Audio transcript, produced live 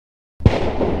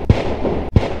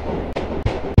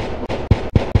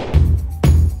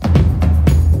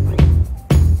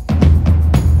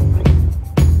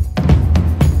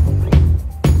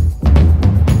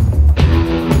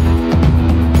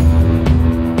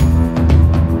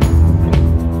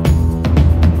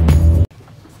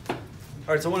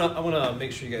All right, so I want to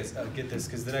make sure you guys get this,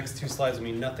 because the next two slides will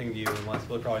mean nothing to you, unless,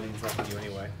 well, it probably means nothing to you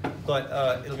anyway.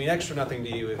 But it'll mean extra nothing to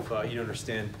you if you don't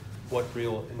understand what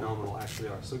real and nominal actually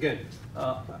are. So again,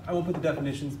 I won't put the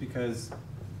definitions because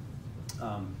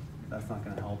that's not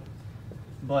going to help.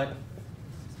 But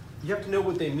you have to know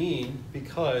what they mean,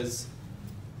 because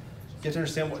you have to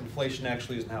understand what inflation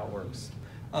actually is and how it works.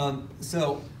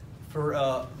 So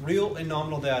for real and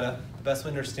nominal data, the best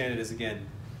way to understand it is, again,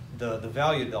 the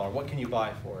value of the dollar. What can you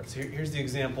buy for it? So here's the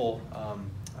example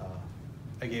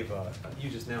I gave you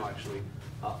just now, actually,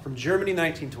 from Germany,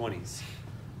 1920s.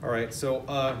 All right, so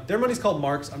their money's called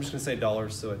marks. I'm just going to say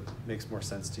dollars so it makes more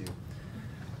sense to you.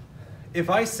 If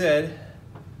I said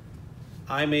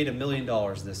I made $1 million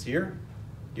this year,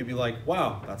 you'd be like,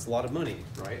 wow, that's a lot of money,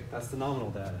 right? That's the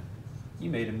nominal data. You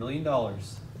made $1 million.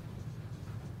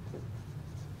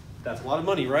 That's a lot of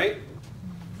money, right?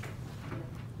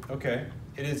 Okay,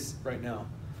 it is right now.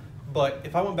 But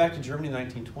if I went back to Germany in the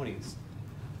 1920s,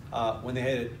 when they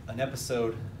had an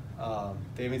episode,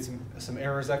 they made some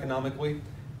errors economically,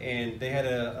 and they had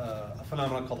a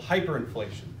phenomenon called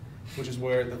hyperinflation, which is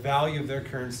where the value of their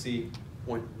currency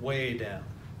went way down.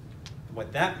 And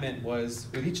what that meant was,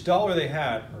 with each dollar they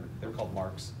had, or they were called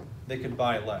marks, they could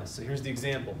buy less. So here's the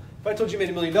example. If I told you you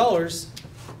made $1 million,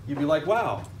 you'd be like,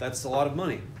 wow, that's a lot of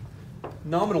money.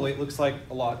 Nominally, it looks like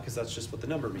a lot because that's just what the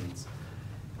number means.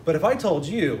 But if I told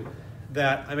you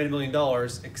that I made $1 million,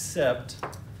 except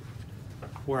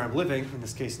where I'm living, in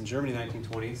this case in Germany,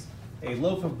 1920s, a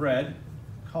loaf of bread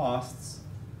costs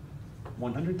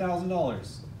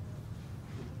 $100,000.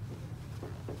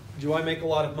 Do I make a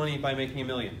lot of money by making $1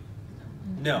 million?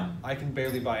 No, I can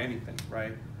barely buy anything,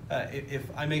 right? If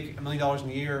I make $1 million in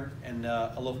a year and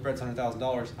a loaf of bread's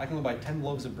 $100,000, I can only buy 10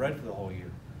 loaves of bread for the whole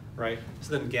year, right?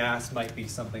 So then gas might be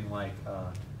something like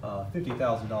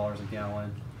 $50,000 a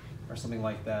gallon or something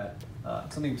like that,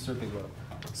 something absurdly low.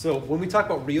 So when we talk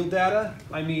about real data,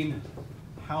 I mean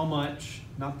how much,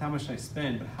 not how much can I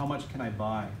spend, but how much can I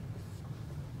buy,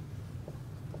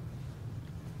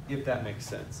 if that makes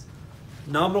sense.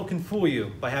 Nominal can fool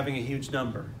you by having a huge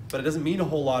number, but it doesn't mean a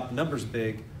whole lot if the number's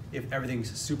big if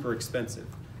everything's super expensive.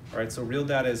 All right, so real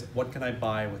data is what can I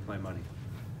buy with my money?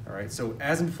 All right, so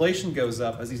as inflation goes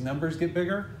up, as these numbers get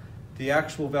bigger, the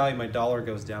actual value of my dollar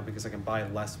goes down because I can buy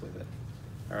less with it.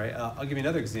 All right, I'll give you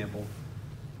another example.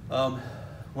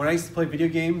 When I used to play video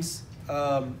games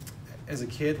as a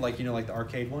kid, like the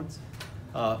arcade ones,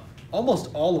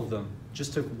 almost all of them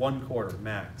just took 1/4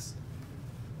 max.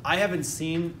 I haven't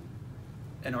seen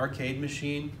an arcade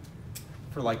machine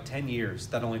for like 10 years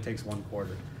that only takes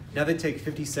 1/4. Now they take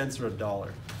 50 cents or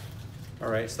 $1. All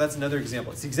right, so that's another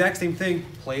example. It's the exact same thing,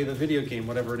 play the video game,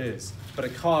 whatever it is, but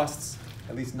it costs,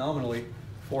 at least nominally,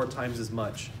 4 times as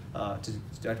much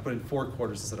to put in 4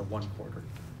 quarters instead of 1/4.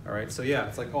 All right, so yeah,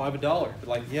 it's like, oh, I have $1. But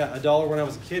like, yeah, $1 when I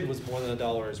was a kid was more than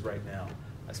 $1 is right now,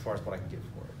 as far as what I can get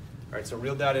for it. All right, so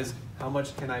real data is how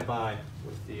much can I buy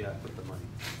with the money.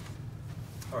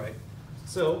 All right,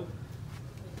 so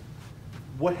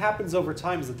what happens over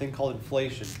time is a thing called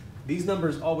inflation. These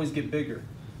numbers always get bigger,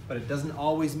 but it doesn't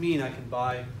always mean I can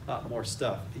buy more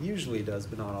stuff. It usually does,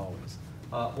 but not always.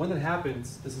 When that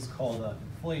happens, this is called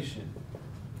inflation.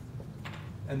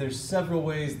 And there's several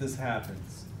ways this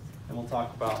happens, and we'll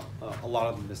talk about a lot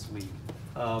of them this week.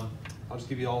 I'll just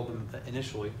give you all of them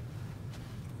initially.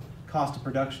 Cost of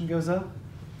production goes up.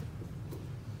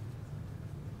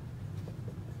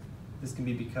 This can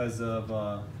be because of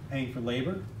paying for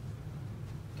labor.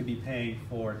 It could be paying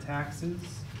for taxes.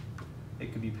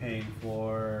 It could be paying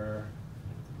for,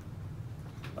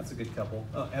 that's a good couple,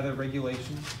 other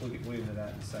regulations. We'll get into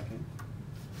that in a second.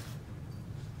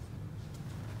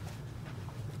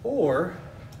 Or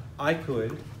I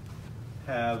could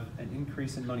have an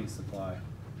increase in money supply,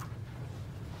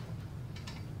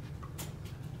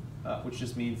 which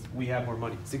just means we have more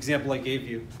money. It's the example I gave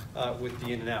you with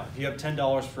the in and out. If you have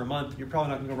 $10 for a month, you're probably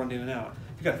not going to go run in and out.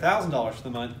 If you got $1,000 for the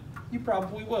month, you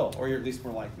probably will, or you're at least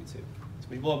more likely to. So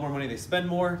when people have more money, they spend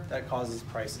more, that causes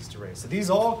prices to raise. So these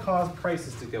all cause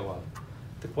prices to go up.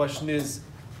 The question is,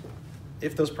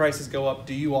 if those prices go up,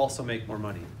 do you also make more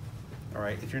money? All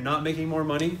right, if you're not making more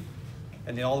money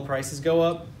and all the prices go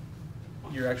up,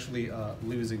 you're actually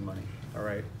losing money, all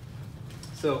right?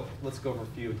 So let's go over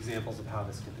a few examples of how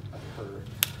this can occur.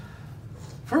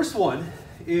 First one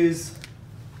is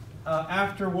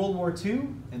after World War II,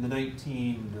 in the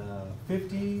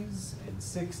 1950s and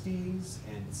 60s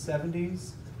and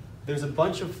 70s, there's a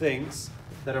bunch of things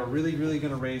that are really, really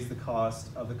going to raise the cost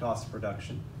of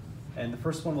production. And the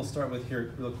first one we'll start with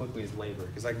here real quickly is labor,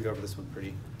 because I can go over this one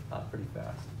pretty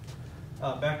fast.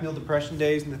 Back in the Depression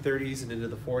days in the 30s and into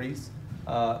the 40s,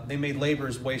 they made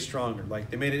laborers way stronger. Like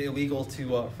they made it illegal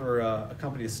for a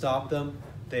company to stop them.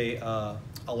 They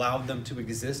allowed them to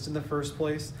exist in the first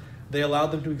place. They allowed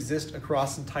them to exist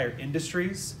across entire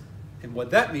industries. And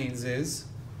what that means is,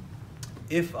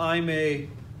 if I'm a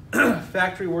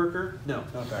factory worker, no,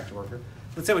 not a factory worker.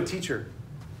 Let's say I'm a teacher.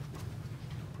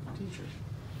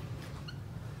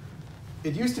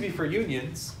 It used to be for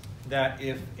unions that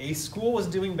if a school was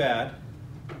doing bad,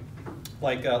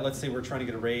 like let's say we're trying to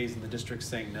get a raise and the district's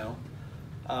saying no,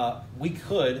 we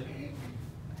could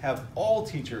have all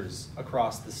teachers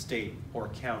across the state or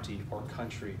county or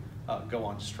country go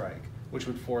on strike, which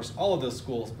would force all of those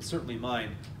schools, but certainly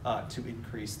mine, to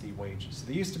increase the wages. So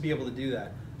they used to be able to do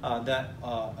that.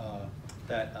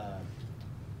 That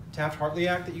Taft-Hartley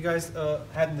Act that you guys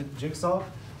had in the jigsaw,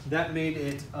 that made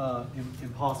it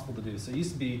impossible to do. So it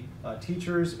used to be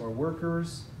teachers or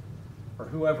workers or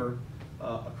whoever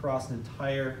across an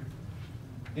entire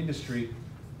industry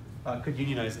could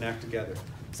unionize and act together.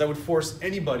 So that would force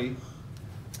anybody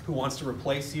who wants to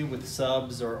replace you with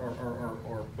subs or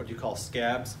what you call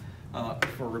scabs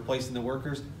for replacing the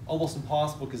workers, almost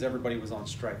impossible because everybody was on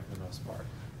strike for the most part.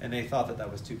 And they thought that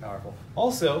that was too powerful.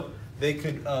 Also, they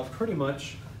could pretty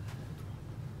much,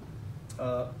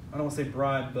 I don't want to say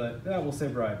bribe, but yeah, we'll say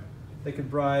bribe. They could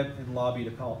bribe and lobby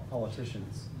to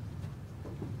politicians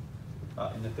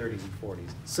in the 30s and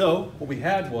 40s. So what we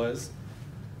had was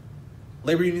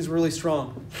labor unions were really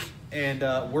strong, and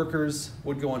workers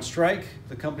would go on strike.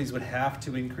 The companies would have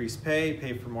to increase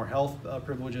pay for more health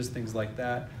privileges, things like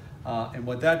that. And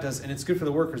what that does, and it's good for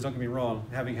the workers, don't get me wrong,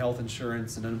 having health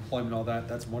insurance and unemployment, all that,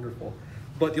 that's wonderful.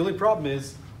 But the only problem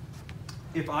is,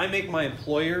 if I make my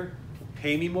employer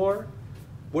pay me more,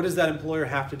 what does that employer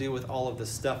have to do with all of the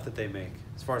stuff that they make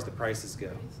as far as the prices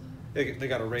go? They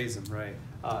got to raise them,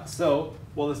 right? So,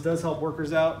 while this does help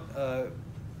workers out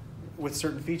with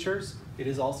certain features, it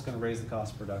is also going to raise the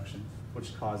cost of production,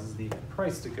 which causes the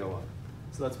price to go up.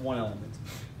 So that's one element.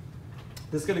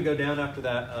 This is going to go down after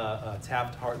that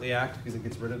Taft-Hartley Act because it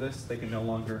gets rid of this. They can no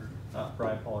longer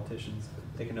bribe politicians.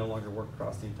 They can no longer work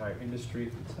across the entire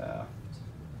industry.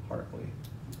 Taft-Hartley.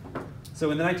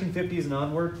 So in the 1950s and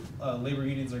onward, labor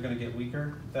unions are going to get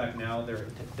weaker. In fact, now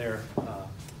their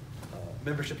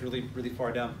membership is really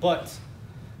far down. But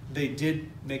they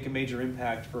did make a major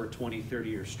impact for a 20,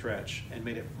 30-year stretch and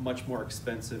made it much more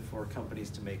expensive for companies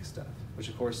to make stuff, which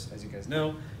of course, as you guys know,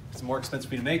 if it's more expensive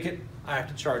for me to make it, I have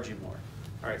to charge you more.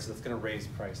 All right, so that's going to raise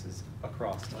prices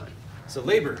across time. So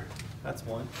labor, that's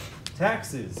one.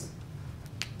 Taxes.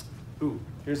 Ooh,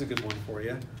 here's a good one for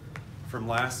you. From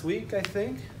last week, I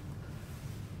think.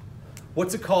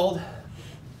 What's it called?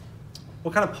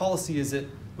 What kind of policy is it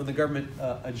when the government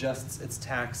adjusts its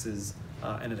taxes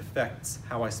and it affects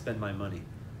how I spend my money?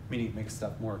 Meaning it makes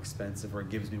stuff more expensive, or it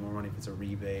gives me more money if it's a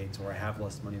rebate, or I have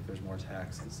less money if there's more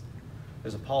taxes.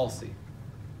 There's a policy.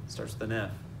 It starts with an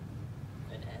F.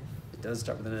 An F? It does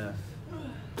start with an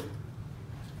F.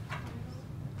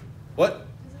 What?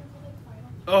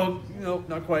 Oh, no,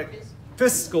 not quite.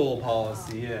 Fiscal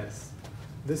policy, yes.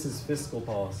 This is fiscal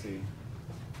policy.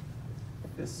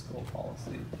 Fiscal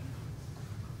policy.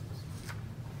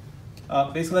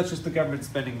 Basically, that's just the government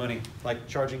spending money, like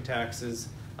charging taxes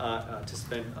to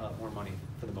spend more money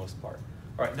for the most part.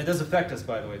 All right, and that does affect us,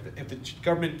 by the way. If the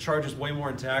government charges way more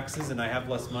in taxes and I have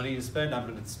less money to spend, I'm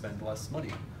going to spend less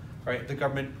money. All right, if the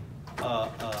government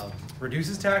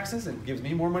reduces taxes and gives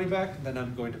me more money back, then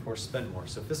I'm going to, of course, spend more.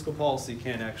 So fiscal policy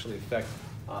can actually affect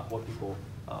what people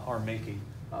are making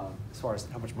as far as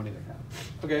how much money they have.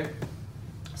 Okay,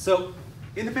 so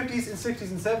in the 50s and 60s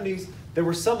and 70s, there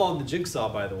were some on the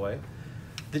jigsaw, by the way.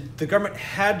 The government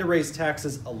had to raise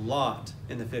taxes a lot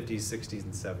in the 50s, 60s,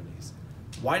 and 70s.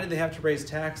 Why did they have to raise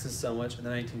taxes so much in the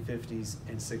 1950s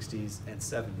and 60s and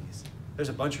 70s? There's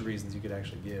a bunch of reasons you could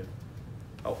actually give.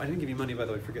 Oh, I didn't give you money, by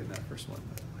the way, for getting that first one,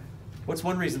 by the way. What's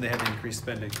one reason they had to increase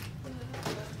spending? The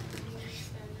living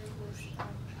standard was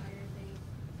higher. They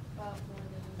bought more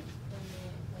than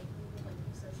the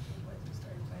necessity was to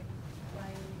start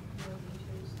buying more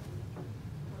meters and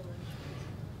more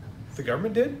electricity. The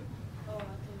government did? Oh, I think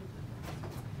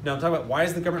No, I'm talking about why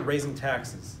is the government raising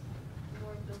taxes?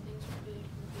 more buildings were being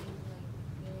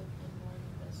built and more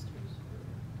investors were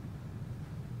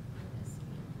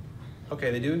investing.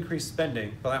 Okay, they do increase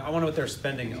spending, but I wonder what they're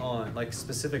spending on, like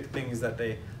specific things that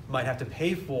they might have to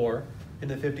pay for in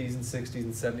the 50s and 60s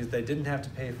and 70s they didn't have to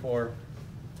pay for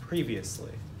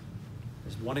previously.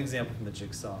 There's one example from the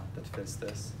jigsaw that fits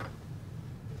this.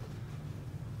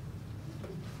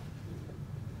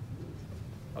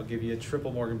 I'll give you a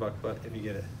triple Morgan buck, but if you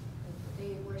get it.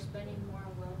 They were spending more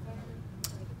on welfare.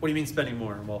 What do you mean spending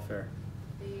more on welfare?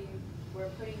 They we're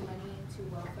putting money into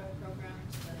welfare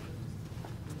programs, but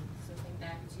something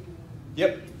back to.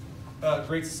 Yep.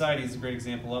 Great Society is a great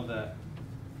example of that.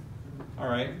 All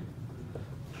right.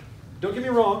 Don't get me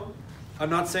wrong. I'm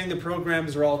not saying the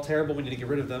programs are all terrible. We need to get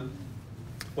rid of them.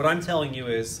 What I'm telling you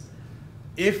is,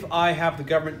 if I have the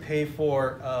government pay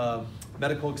for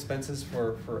medical expenses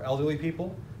for elderly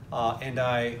people, and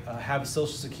I have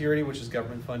Social Security, which is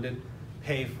government funded,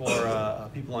 pay for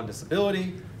people on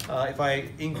disability, if I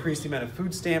increase the amount of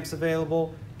food stamps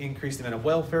available, increase the amount of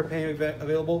welfare pay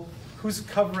available, who's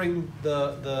covering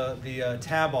the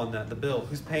tab on that, the bill?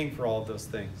 Who's paying for all of those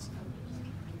things?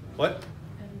 What?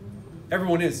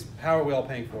 Everyone is. How are we all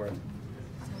paying for it?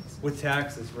 With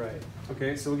taxes, right.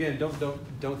 Okay, so again,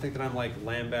 don't think that I'm like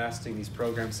lambasting these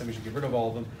programs, saying we should get rid of all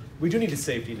of them. We do need a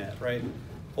safety net, right?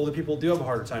 Older people do have a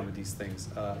harder time with these things.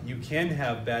 You can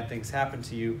have bad things happen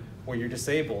to you where you're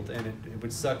disabled, and it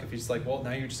would suck if you're just like, well,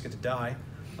 now you just get to die.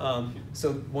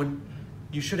 So when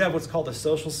you should have what's called a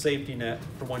social safety net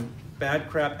for when bad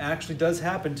crap actually does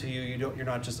happen to you, you're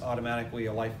not just automatically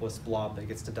a lifeless blob that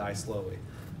gets to die slowly,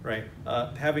 right?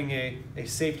 Having a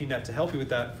safety net to help you with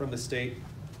that from the state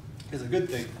is a good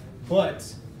thing.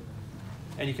 But,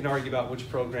 and you can argue about which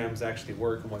programs actually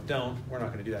work and what don't. We're not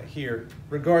going to do that here.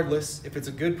 Regardless, if it's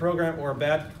a good program or a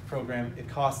bad program, it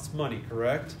costs money,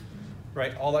 correct?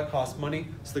 Right? All that costs money,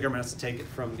 so the government has to take it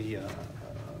from the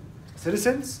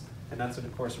citizens, and that's when,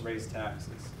 of course, raise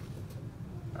taxes.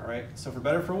 All right? So for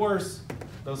better or for worse,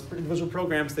 those individual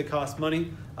programs, they cost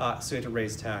money, so you have to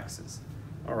raise taxes.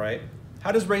 All right?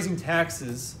 How does raising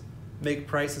taxes make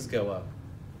prices go up?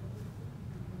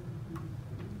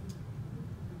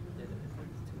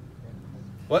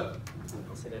 What?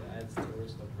 I said it adds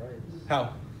towards the price.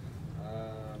 How?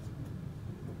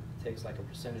 Takes like a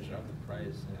percentage of the price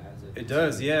and adds it. It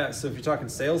does, yeah. So if you're talking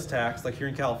sales tax, like here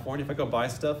in California, if I go buy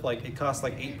stuff, like it costs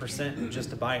like 8% just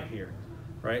to buy it here,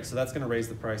 right? So that's going to raise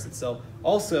the price itself.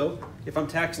 Also, if I'm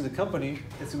taxing the company,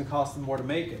 it's going to cost them more to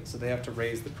make it, so they have to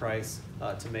raise the price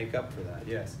to make up for that.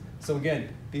 Yes. So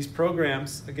again, these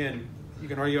programs, again, you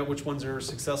can argue about which ones are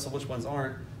successful, which ones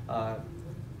aren't.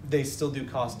 They still do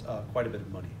cost quite a bit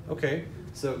of money. Okay,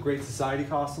 so Great Society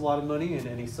costs a lot of money, and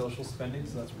any social spending,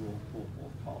 so that's what we'll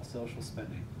call social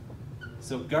spending.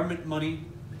 So government money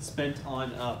spent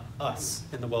on us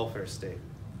in the welfare state.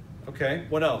 Okay,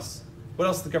 what else? What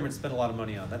else does the government spend a lot of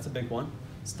money on? That's a big one.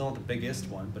 Still not the biggest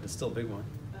one, but it's still a big one.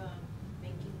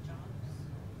 Making jobs.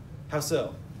 How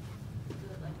so?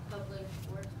 Like public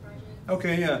works projects.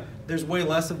 Okay, yeah. There's way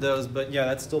less of those, but yeah,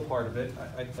 that's still part of it.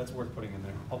 That's worth putting in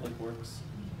there. Public works.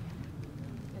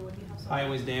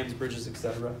 Highways, dams, bridges,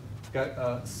 etc.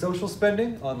 Got social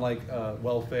spending on like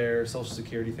welfare, social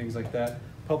security, things like that.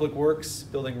 Public works,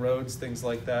 building roads, things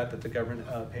like that that the government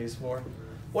pays for.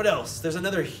 What else? There's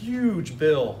another huge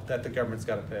bill that the government's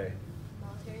got to pay.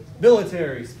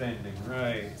 Military spending,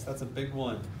 right. So that's a big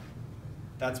one.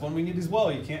 That's one we need as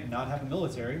well. You can't not have a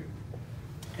military.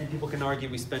 And people can argue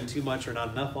we spend too much or not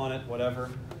enough on it, whatever.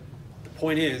 The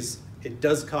point is, it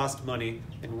does cost money,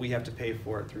 and we have to pay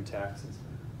for it through taxes.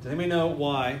 Does anybody know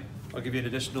why? I'll give you an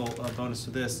additional bonus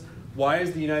to this. Why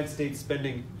is the United States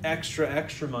spending extra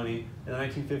money in the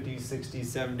 1950s, 60s,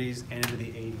 70s, and into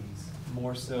the 80s?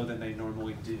 More so than they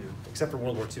normally do. Except for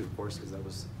World War II, of course, because that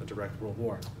was a direct world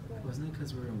war. Wasn't it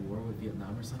because we were in war with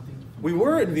Vietnam or something? We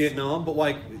were in Vietnam, but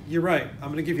like, you're right. I'm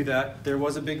going to give you that. There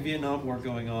was a big Vietnam War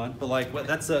going on, but like,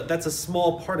 that's a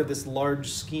small part of this large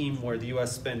scheme where the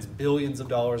U.S. spends billions of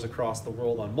dollars across the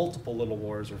world on multiple little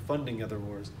wars or funding other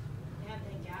wars.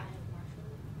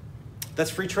 That's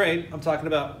free trade. I'm talking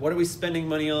about what are we spending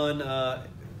money on?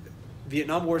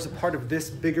 Vietnam War is a part of this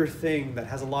bigger thing that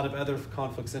has a lot of other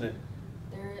conflicts in it.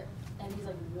 And these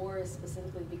like wars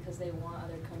specifically because they want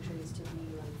other countries to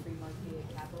be like free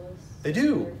market capitalists. They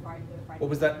do. They're fighting What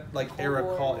was that like Cold era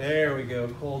War. called? There we go,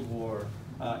 Cold War.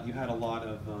 You had a lot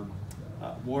of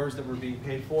wars that were being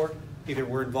paid for. Either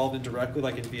we're involved in directly,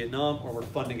 like in Vietnam, or we're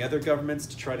funding other governments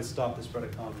to try to stop the spread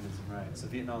of communism, right? So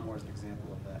Vietnam War is an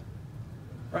example of that.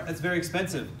 All right, that's very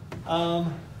expensive.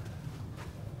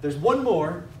 There's one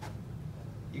more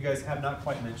you guys have not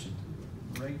quite mentioned.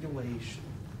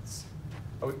 Regulations.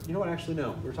 Oh, you know what? Actually,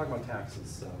 no. We were talking about taxes,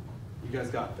 so you guys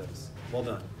got those. Well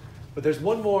done. But there's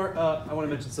one more I want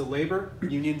to mention. So labor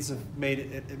unions have made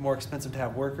it more expensive to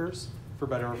have workers, for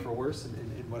better or for worse,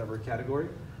 in whatever category.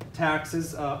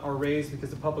 Taxes are raised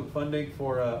because of public funding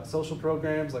for social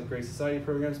programs like Great Society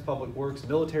programs, public works,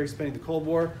 military spending, the Cold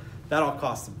War. That all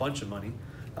costs a bunch of money.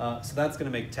 So that's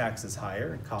going to make taxes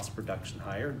higher and cost of production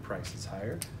higher and prices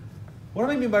higher. What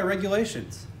do I mean by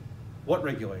regulations? What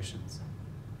regulations?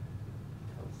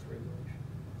 Health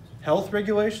regulations. Health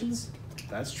regulations?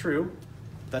 That's true.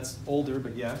 That's older,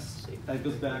 but yes, that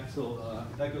goes back to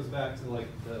like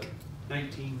the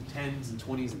 1910s and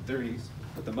 20s and 30s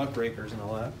with the muckrakers and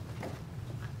all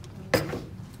that.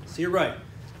 So you're right.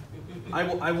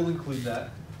 I will include that.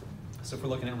 So if we're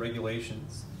looking at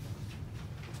regulations,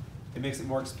 it makes it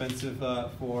more expensive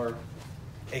for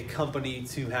a company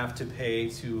to have to pay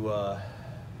to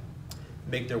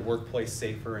make their workplace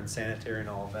safer and sanitary and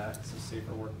all of that. So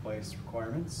safer workplace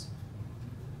requirements.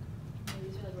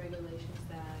 These are like regulations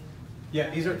that. Yeah,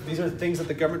 these are things that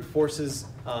the government forces,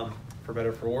 for better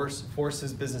or for worse,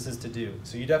 forces businesses to do.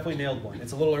 So you definitely nailed one.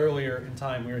 It's a little earlier in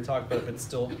time we were talking about it, but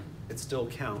it still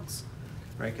counts,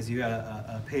 right? Because you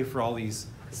gotta pay for all these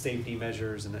safety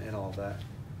measures and all of that.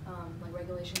 Like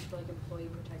regulations for like employee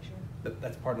protection.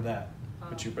 That's part of that.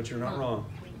 But you're not Oh. wrong.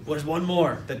 Well, there's one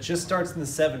more that just starts in the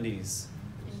 70s.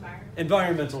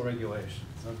 Environmental regulations.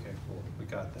 Okay, cool. We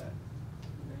got that.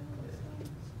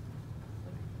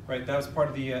 Right, that was part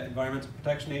of the Environmental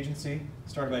Protection Agency,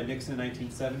 started by Nixon in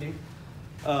 1970.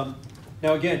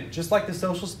 Now again, just like the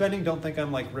social spending, don't think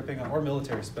I'm like ripping on, or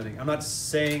military spending. I'm not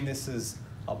saying this is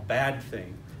a bad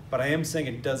thing, but I am saying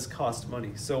it does cost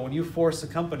money. So when you force a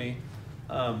company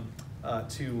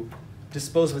to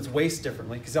dispose of its waste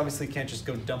differently, because obviously you can't just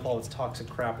go dump all its toxic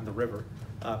crap in the river,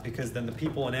 because then the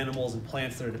people and animals and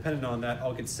plants that are dependent on that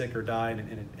all get sick or die,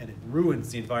 and it ruins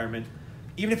the environment.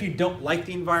 Even if you don't like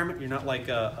the environment, you're not like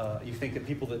you think that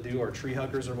people that do are tree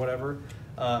huggers or whatever.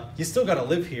 You still got to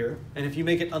live here, and if you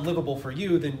make it unlivable for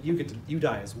you, then you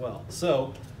die as well.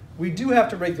 So we do have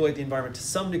to regulate the environment to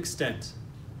some extent,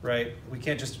 right? We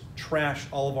can't just trash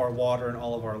all of our water and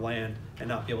all of our land and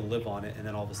not be able to live on it, and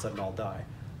then all of a sudden all die.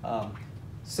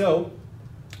 So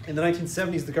in the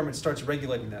 1970s, the government starts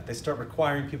regulating that. They start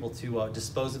requiring people to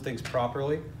dispose of things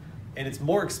properly. And it's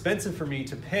more expensive for me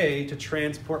to pay to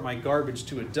transport my garbage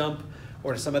to a dump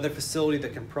or to some other facility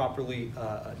that can properly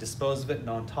dispose of it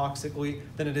non-toxically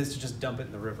than it is to just dump it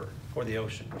in the river or the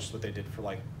ocean, which is what they did for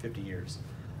like 50 years.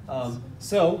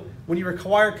 So when you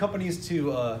require companies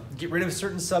to get rid of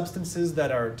certain substances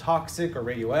that are toxic or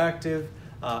radioactive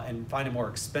and find a more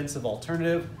expensive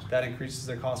alternative, that increases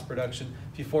their cost of production.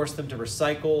 If you force them to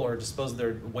recycle or dispose of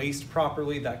their waste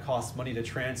properly, that costs money to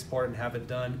transport and have it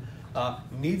done.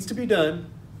 Needs to be done,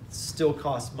 still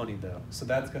costs money though. So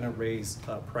that's going to raise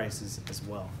prices as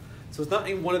well. So it's not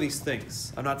any one of these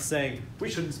things. I'm not saying we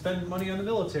shouldn't spend money on the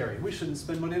military. We shouldn't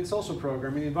spend money on social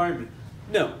programming, the environment.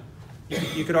 No.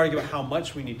 You could argue about how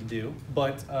much we need to do,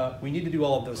 but we need to do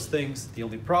all of those things. The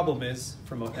only problem is,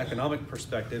 from an economic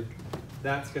perspective,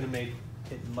 that's going to make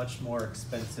it much more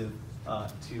expensive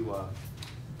to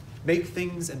make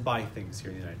things and buy things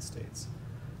here in the United States.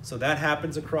 So that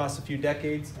happens across a few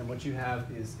decades, and what you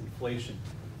have is inflation.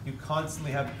 You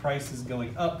constantly have prices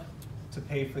going up to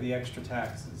pay for the extra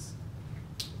taxes.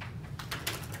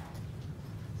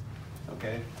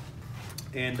 Okay,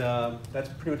 and that's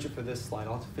pretty much it for this slide.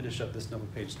 I'll have to finish up this number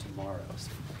page tomorrow.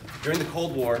 So, during the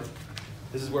Cold War,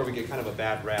 this is where we get kind of a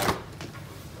bad rap.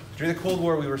 During the Cold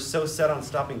War, we were so set on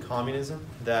stopping communism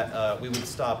that we would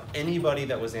stop anybody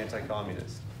that was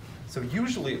anti-communist. So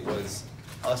usually it was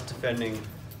us defending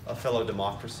a fellow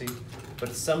democracy,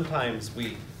 but sometimes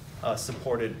we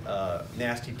supported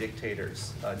nasty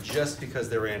dictators just because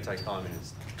they were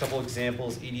anti-communist. A couple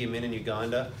examples: Idi Amin in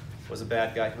Uganda was a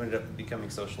bad guy who ended up becoming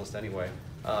socialist anyway,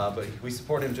 but we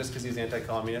supported him just because he was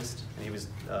anti-communist and he was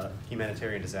a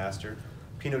humanitarian disaster.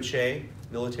 Pinochet,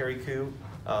 military coup,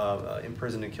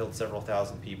 imprisoned and killed several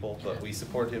thousand people, but we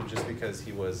supported him just because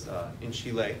he was in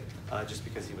Chile, just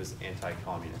because he was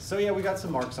anti-communist. So yeah, we got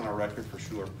some marks on our record for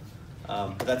sure.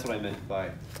 But that's what I meant by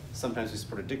sometimes we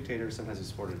supported dictators, sometimes we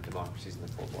supported democracies in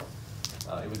the Cold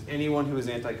War. It was anyone who was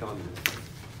anti-communist.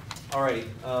 All right,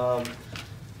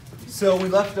 so we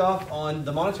left off on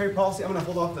the monetary policy. I'm going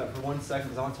to hold off that for 1 second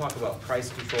because I want to talk about price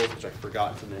controls, which I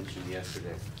forgot to mention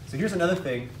yesterday. So here's another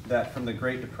thing that from the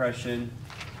Great Depression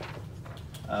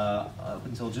up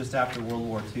until just after World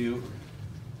War II,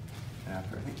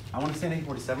 I want to say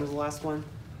 1947 was the last one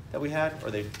that we had,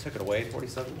 or they took it away,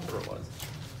 47, whatever it was.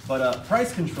 But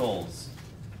price controls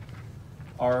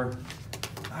are,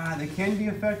 they can be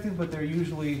effective, but they're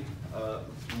usually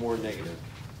more negative.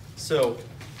 So,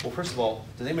 well, first of all,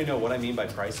 does anybody know what I mean by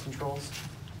price controls?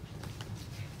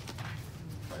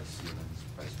 Price ceilings,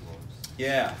 price floors.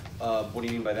 Yeah. What do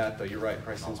you mean by that, though? You're right.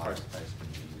 Price ceilings, price. Price can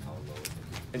be, how low it can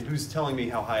be. And who's telling me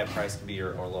how high a price can be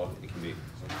or low it can be?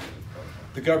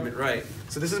 The government, right.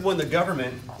 So this is when the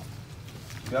government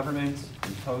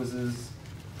imposes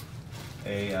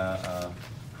a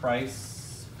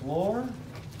price floor,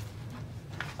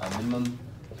 a minimum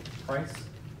price.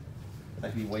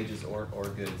 That could be wages or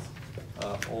goods.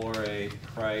 Or a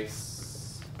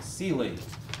price ceiling,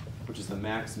 which is the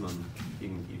maximum you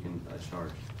can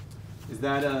charge. Is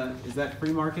that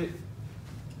free market?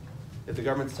 If the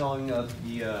government's telling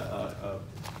the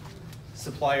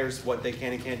suppliers what they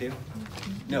can and can't do?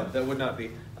 No, that would not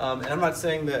be. And I'm not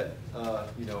saying that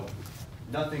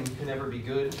nothing can ever be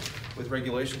good with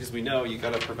regulation, because we know you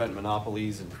got to prevent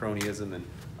monopolies and cronyism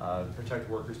and protect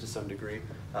workers to some degree,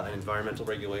 and environmental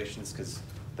regulations, because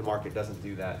the market doesn't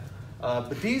do that.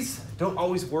 But these don't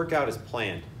always work out as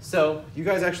planned. So you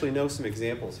guys actually know some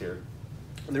examples here.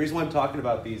 And the reason why I'm talking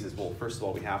about these is, well, first of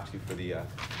all, we have to for the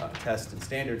test and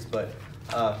standards, but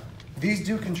these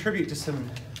do contribute to some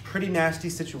pretty nasty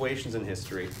situations in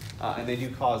history, and they do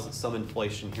cause some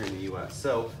inflation here in the US.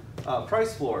 So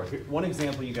price floor, one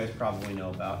example you guys probably know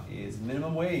about is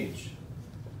minimum wage.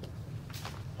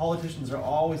 Politicians are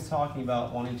always talking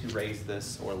about wanting to raise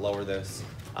this or lower this.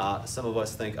 Some of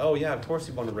us think, oh yeah, of course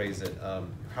you want to raise it.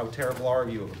 How terrible are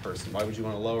you of a person? Why would you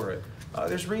want to lower it?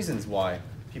 There's reasons why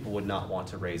people would not want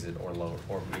to raise it or lower,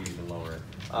 or maybe even lower it.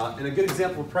 And a good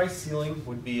example of price ceiling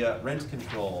would be rent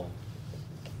control.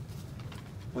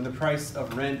 When the price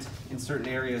of rent in certain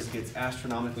areas gets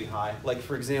astronomically high, like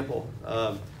for example,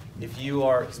 if you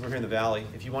are, because we're here in the Valley,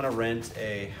 if you want to rent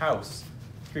a house,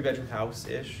 3-bedroom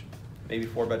house-ish, maybe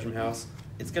 4-bedroom house,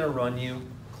 it's going to run you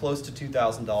close to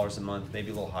 $2,000 a month,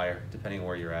 maybe a little higher, depending on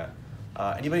where you're at.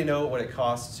 Anybody know what it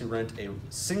costs to rent a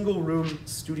single-room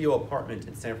studio apartment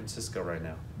in San Francisco right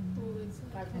now?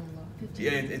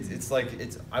 Yeah,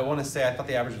 I want to say, I thought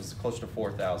the average was closer to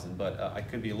 4,000, but I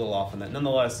could be a little off on that.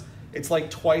 Nonetheless, it's like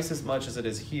twice as much as it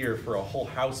is here for a whole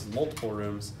house with multiple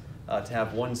rooms to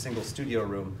have one single studio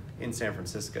room in San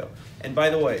Francisco. And by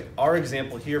the way, our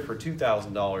example here for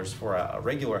 $2,000 for a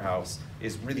regular house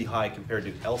is really high compared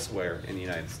to elsewhere in the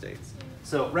United States.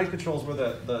 So rent control is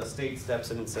where the state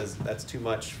steps in and says that's too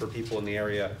much for people in the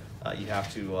area. You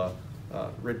have to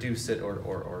reduce it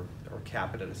or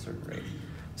cap it at a certain rate.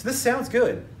 So this sounds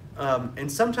good. And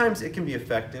sometimes it can be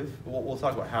effective. We'll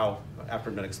talk about how after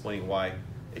I'm done explaining why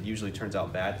it usually turns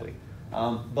out badly.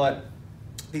 But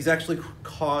these actually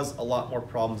cause a lot more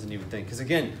problems than you would think. Because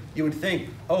again, you would think,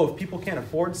 oh, if people can't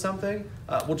afford something,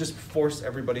 we'll just force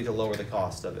everybody to lower the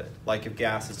cost of it. Like if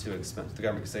gas is too expensive, the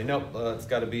government can say, nope, it's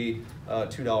got to be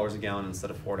 $2 a gallon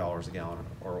instead of $4 a gallon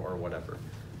or whatever.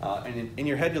 And in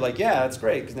your head, you're like, yeah, that's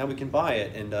great, because now we can buy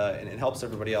it, and it helps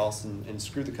everybody else, and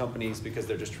screw the companies because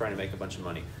they're just trying to make a bunch of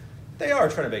money. They are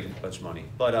trying to make a bunch of money,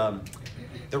 but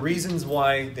the reasons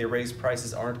why they raise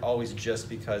prices aren't always just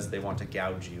because they want to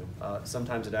gouge you.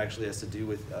 Sometimes it actually has to do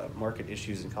with market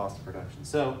issues and cost of production.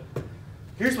 So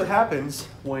here's what happens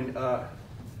when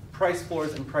price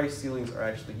floors and price ceilings are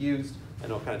actually used,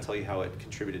 and I'll kind of tell you how it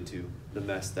contributed to the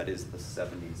mess that is the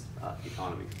 70s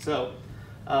economy. So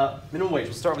minimum wage,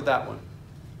 we'll start with that one.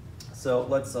 So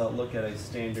let's look at a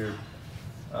standard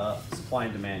supply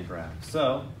and demand graph.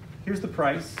 So here's the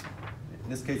price. In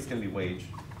this case, it's going to be wage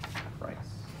price.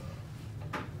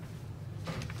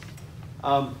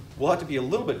 We'll have to be a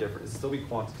little bit different. It'll still be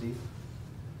quantity.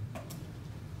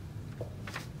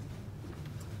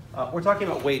 We're talking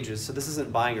about wages, so this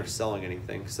isn't buying or selling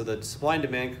anything. So the supply and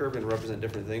demand curve can represent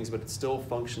different things, but it still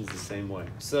functions the same way.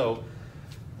 So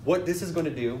what this is going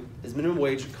to do is minimum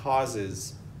wage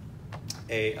causes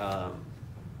a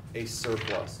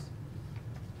surplus.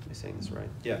 Am I saying this right?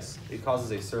 Yes, it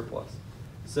causes a surplus.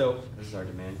 So this is our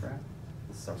demand graph.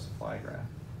 This is our supply graph.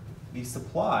 The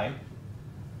supply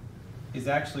is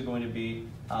actually going to be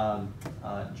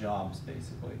jobs,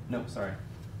 basically. No, sorry.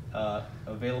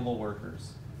 Available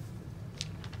workers.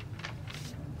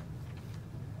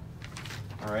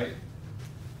 All right.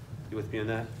 You with me on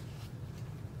that?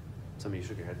 Some of you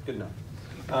shook your head. Good enough.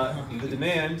 The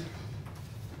demand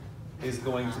is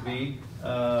going to be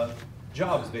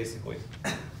jobs, basically.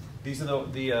 These are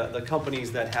the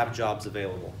companies that have jobs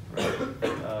available,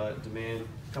 right? Demand,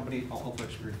 company, I'll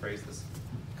actually rephrase this.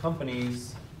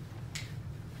 Companies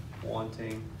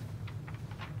wanting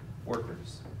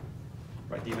workers,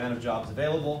 right? The amount of jobs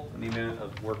available and the amount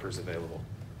of workers available.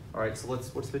 All right, so what's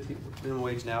 15, minimum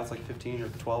wage now? It's like 15 or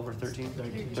 12 or 13?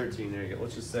 13, there you go.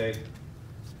 Let's just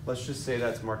say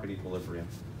that's market equilibrium.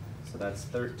 So that's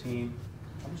 13,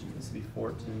 this would be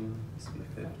 14, this would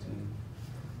be 15.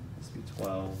 This would be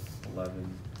 12,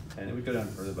 11, 10. It would go down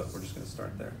further, but we're just going to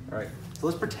start there. All right. So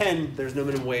let's pretend there's no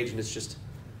minimum wage, and it's just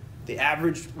the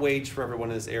average wage for everyone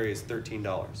in this area is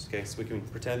 $13. Okay, so we can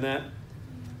pretend that.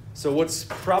 So what's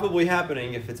probably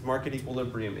happening if it's market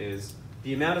equilibrium is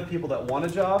the amount of people that want a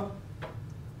job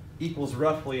equals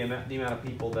roughly the amount of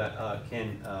people that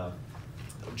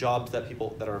jobs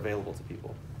that are available to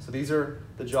people. So these are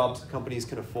the jobs companies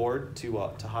can afford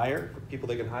to hire, people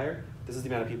they can hire. This is the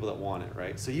amount of people that want it,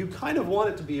 right? So you kind of want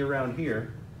it to be around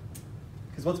here,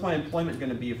 because what's my employment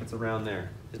going to be if it's around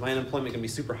there? Is my unemployment going to be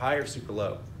super high or super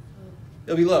low?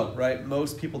 It'll be low, right?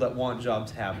 Most people that want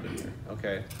jobs have them here,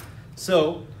 okay?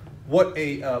 So what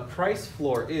a price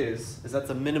floor is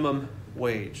that's a minimum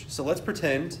wage. So let's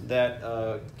pretend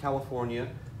that California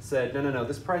said, no,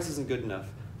 this price isn't good enough.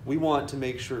 We want to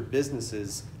make sure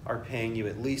businesses are paying you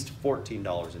at least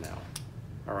 $14 an hour,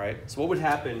 all right? So what would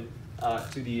happen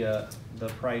to the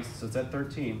price? So it's at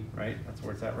 13, right? That's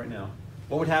where it's at right now.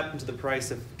 What would happen to the price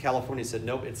if California said,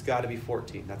 nope, it's got to be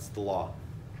 14? That's the law.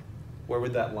 Where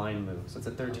would that line move? So it's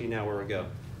at 13 now. Where would it go?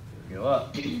 It would go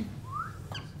up. That's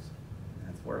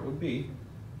where it would be.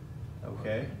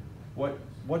 Okay.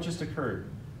 What just occurred?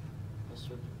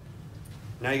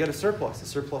 Now you got a surplus. A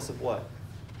surplus of what?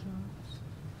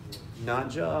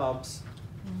 Not jobs.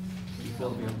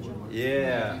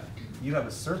 Yeah. You have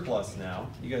a surplus now.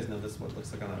 You guys know this is what it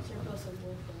looks like on a Surplus of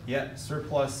work. yeah,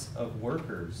 surplus of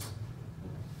workers.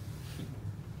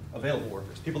 Available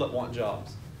workers, people that want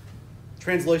jobs.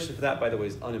 Translation for that, by the way,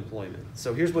 is unemployment.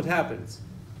 So here's what happens.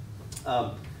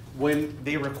 When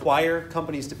they require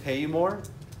companies to pay you more,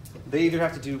 they either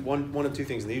have to do one of two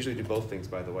things. And they usually do both things,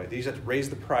 by the way. They usually have to raise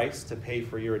the price to pay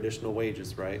for your additional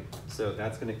wages, right? So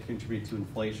that's going to contribute to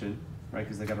inflation, right?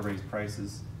 Because they got to raise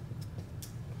prices.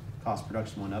 Cost of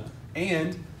production went up.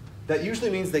 And that usually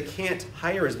means they can't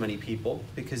hire as many people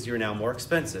because you're now more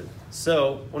expensive.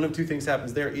 So one of two things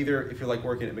happens there. Either if you're like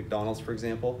working at McDonald's, for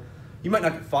example, you might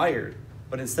not get fired,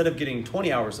 but instead of getting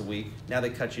 20 hours a week, now they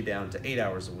cut you down to 8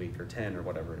 hours a week or 10 or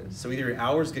whatever it is. So either your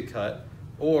hours get cut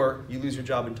or you lose your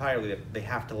job entirely. They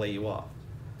have to lay you off.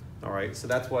 All right, so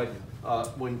that's why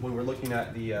when we're looking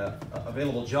at the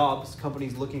available jobs,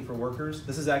 companies looking for workers,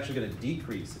 this is actually going to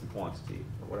decrease in quantity,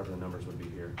 or whatever the numbers would be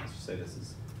here. Let's just say this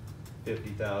is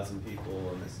 50,000 people,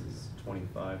 and this is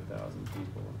 25,000 people,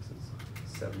 and this is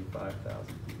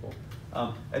 75,000 people.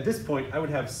 At this point, I would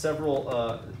have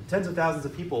several, tens of thousands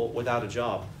of people without a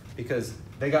job because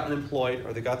they got unemployed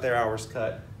or they got their hours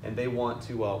cut and they want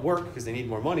to work because they need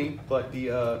more money, but the,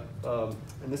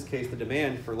 in this case, the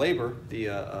demand for labor,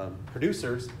 the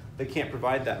producers, they can't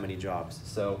provide that many jobs.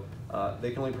 So they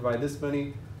can only provide this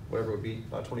many, whatever it would be,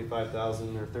 about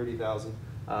 25,000 or 30,000.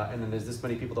 And then there's this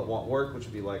many people that want work, which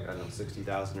would be like, I don't know,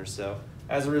 60,000 or so.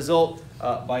 As a result,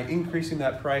 by increasing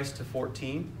that price to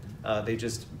 14, they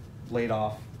just laid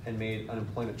off and made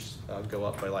unemployment go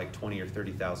up by like 20 or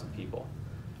 30,000 people.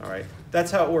 All right, that's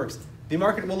how it works. The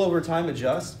market will over time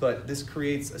adjust, but this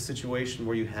creates a situation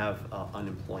where you have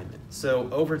unemployment. So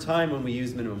over time, when we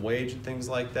use minimum wage and things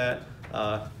like that,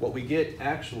 what we get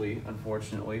actually,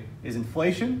 unfortunately, is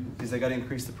inflation, because they got to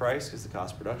increase the price because the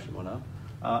cost of production went up.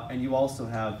 And you also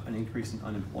have an increase in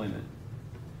unemployment.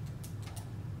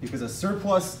 Because a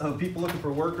surplus of people looking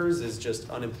for workers is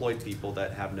just unemployed people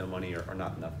that have no money or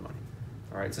not enough money.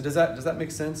 All right, so does that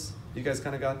make sense? You guys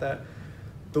kind of got that?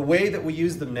 The way that we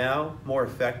use them now more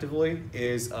effectively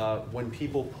is when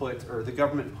people put, or the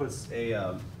government puts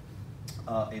a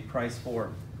price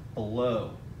floor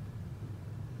below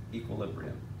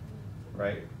equilibrium,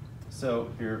 right? So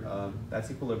here, that's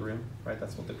equilibrium, right?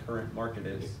 That's what the current market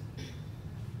is.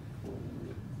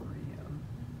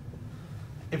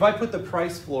 If I put the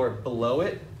price floor below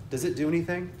it, does it do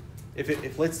anything?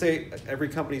 If let's say every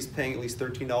company is paying at least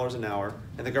 $13 an hour,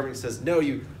 and the government says, no,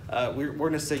 we're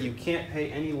going to say you can't pay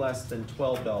any less than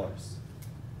 $12.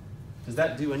 Does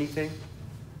that do anything?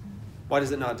 Why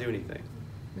does it not do anything?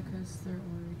 Because they're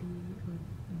already.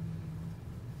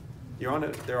 You're on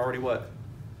it. They're already what?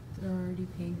 They're already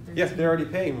paying 13. Yes, they're already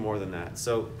paying more than that.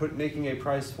 So making a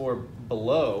price floor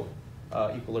below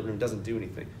equilibrium doesn't do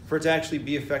anything. For it to actually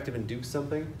be effective and do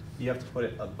something, you have to put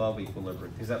it above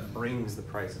equilibrium because that brings the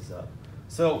prices up.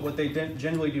 So what they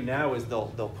generally do now is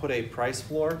they'll put a price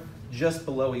floor just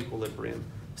below equilibrium.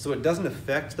 So it doesn't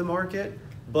affect the market,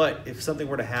 but if something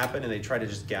were to happen and they try to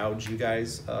just gouge you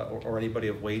guys or anybody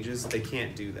of wages, they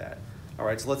can't do that. All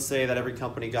right, so let's say that every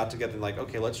company got together and like,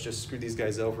 okay, let's just screw these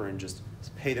guys over and just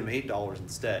pay them $8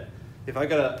 instead. If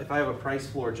I have a price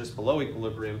floor just below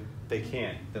equilibrium, they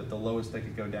can't. The lowest they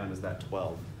could go down is that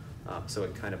 12. So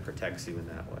it kind of protects you in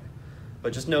that way.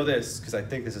 But just know this, because I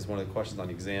think this is one of the questions on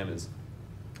the exam, is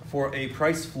for a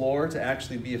price floor to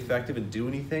actually be effective and do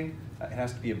anything, it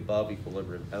has to be above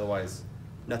equilibrium. Otherwise,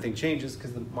 nothing changes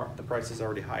because the price is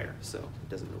already higher, so it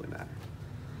doesn't really matter.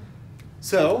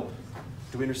 So,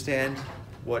 do we understand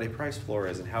what a price floor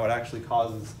is and how it actually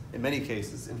causes, in many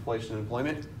cases, inflation and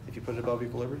employment if you put it above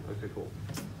equilibrium? Okay, cool.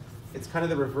 It's kind of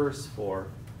the reverse for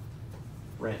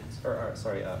rent, or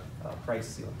sorry, price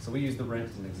ceiling. So we use the rent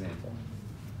as an example.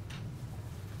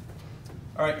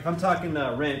 All right, if I'm talking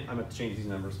rent, I'm going to change these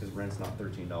numbers because rent's not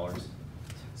 $13.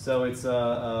 So it's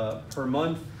per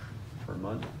month,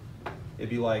 it'd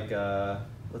be like,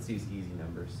 let's use easy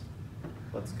numbers.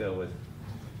 Let's go with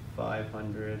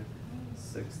 500,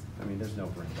 6, I mean, there's no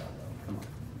breakout though, come on.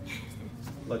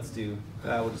 Let's do,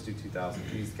 we'll just do 2,000,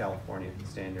 use California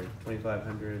standard,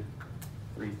 2,500,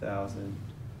 3,000,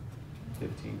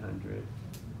 1,500,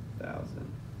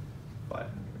 1,000, 500.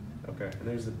 Okay, and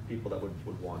there's the people that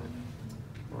would want it.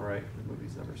 All right, move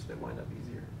these numbers so they wind up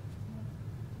easier.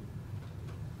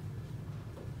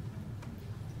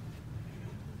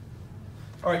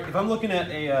 All right, if I'm looking at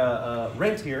a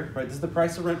rent here, right, this is the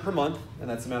price of rent per month, and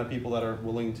that's the amount of people that are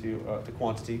willing to, the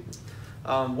quantity.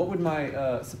 What would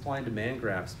my supply and demand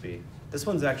graphs be? This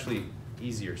one's actually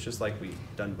easier, it's just like we've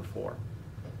done before.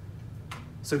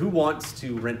 So who wants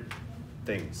to rent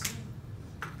things?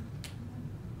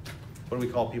 What do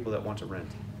we call people that want to rent?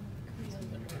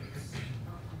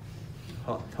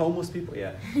 Homeless people,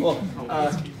 yeah. Well,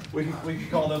 we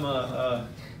could call them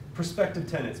prospective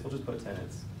tenants. We'll just put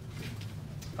tenants.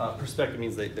 Prospective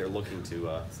means they're looking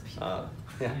to,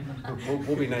 yeah,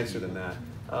 we'll be nicer than that.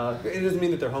 It doesn't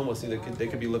mean that they're homeless either. They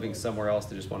could be living somewhere else.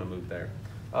 They just want to move there.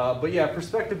 But yeah,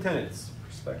 prospective tenants.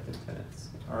 Prospective tenants.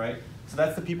 All right. So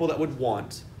that's the people that would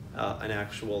want an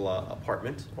actual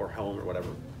apartment or home or whatever.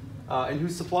 And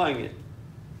who's supplying it?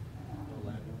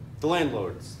 The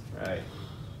landlords. Right.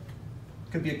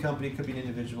 Could be a company, could be an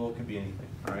individual, could be anything.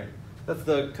 All right. That's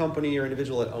the company or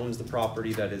individual that owns the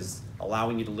property that is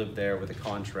allowing you to live there with a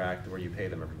contract where you pay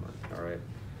them every month. All right.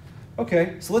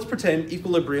 Okay, so let's pretend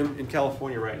equilibrium in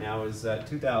California right now is at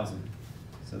 2,000.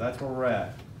 So that's where we're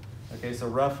at. Okay, so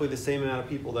roughly the same amount of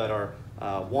people that are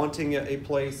wanting a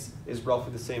place is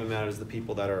roughly the same amount as the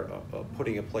people that are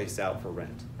putting a place out for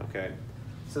rent. Okay,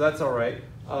 so that's all right.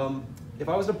 If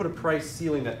I was to put a price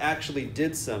ceiling that actually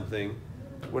did something,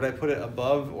 would I put it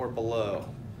above or below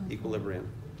equilibrium?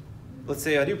 Let's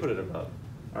say I do put it above.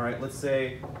 All right, let's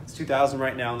say it's 2,000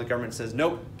 right now, and the government says,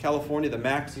 nope, California, the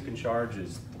max you can charge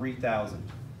is 3,000.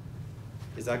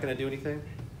 Is that going to do anything?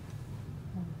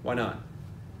 Why not?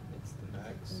 It's the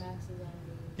max. The max is already.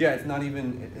 Yeah, it's not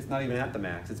even at the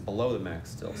max. It's below the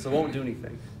max still, so it won't do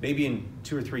anything. Maybe in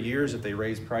 2 or 3 years, if they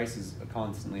raise prices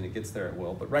constantly and it gets there, it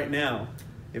will. But right now,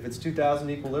 if it's 2,000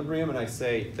 equilibrium and I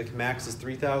say the max is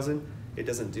 3,000, it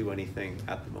doesn't do anything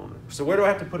at the moment. So where do I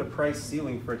have to put a price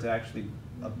ceiling for it to actually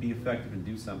be effective and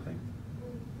do something?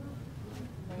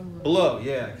 Below,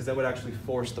 yeah, because that would actually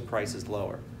force the prices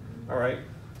lower. All right,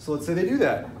 so let's say they do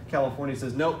that. California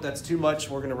says, nope, that's too much.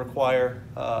 We're going to require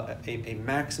a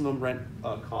maximum rent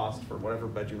cost for whatever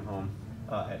bedroom home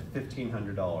at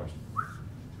 $1,500.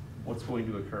 What's going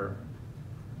to occur?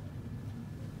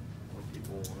 More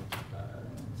people want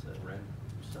to rent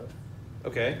stuff.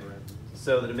 Okay,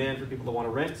 so the demand for people that want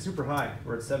to rent is super high.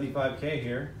 We're at 75K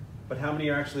here. But how many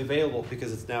are actually available?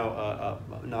 Because it's now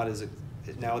not as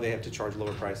now they have to charge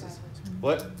lower prices.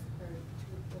 What?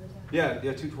 Yeah,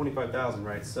 225,000,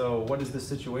 right? So what is this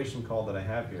situation called that I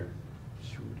have here?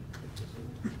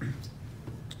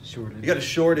 Shortage. You got a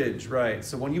shortage, right?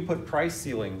 So when you put price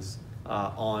ceilings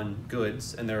on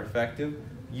goods and they're effective,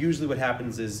 usually what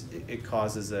happens is it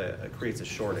creates a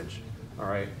shortage. All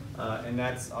right, and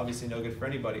that's obviously no good for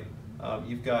anybody.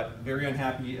 You've got very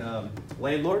unhappy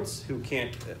landlords who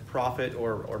can't profit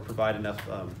or provide enough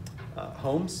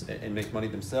homes and make money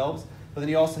themselves. But then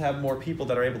you also have more people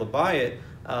that are able to buy it,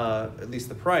 at least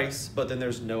the price, but then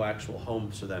there's no actual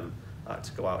homes for them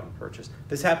to go out and purchase.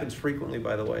 This happens frequently,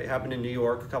 by the way. It happened in New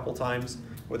York a couple times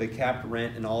where they capped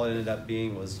rent and all it ended up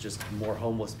being was just more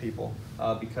homeless people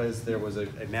because there was a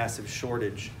massive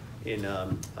shortage in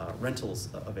rentals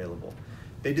available.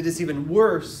 They did this even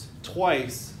worse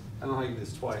twice. I don't know how you did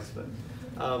this twice, but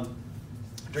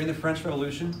during the French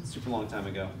Revolution, super long time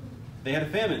ago, they had a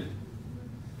famine.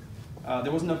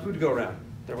 There wasn't enough food to go around.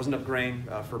 There wasn't enough grain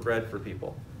for bread for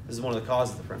people. This is one of the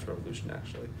causes of the French Revolution,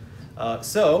 actually.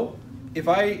 So if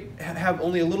I have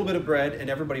only a little bit of bread and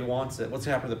everybody wants it, what's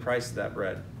going to happen to the price of that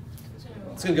bread?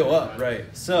 It's going to go up, right?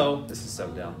 So, this is so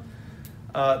dumb.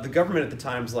 The government at the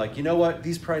time is like, you know what?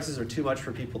 These prices are too much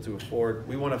for people to afford.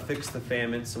 We want to fix the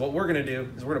famine. So what we're going to do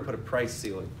is we're going to put a price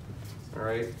ceiling. All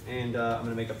right, and I'm going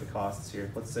to make up the costs here.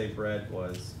 Let's say bread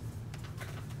was,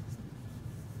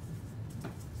 I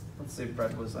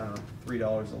don't know,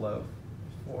 $3 a loaf.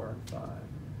 4, 5,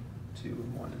 2,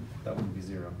 and 1. And that wouldn't be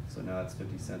 0. So now that's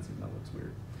 50 cents, even though it looks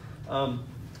weird.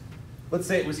 Let's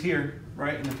say it was here,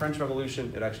 right? In the French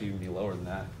Revolution, it'd actually even be lower than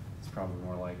that. It's probably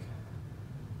more like,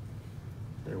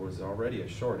 there was already a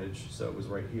shortage, so it was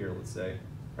right here, let's say.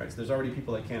 right? So there's already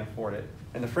people that can't afford it.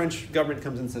 And the French government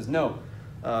comes in and says, no,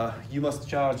 you must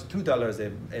charge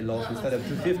 $2 a loaf instead of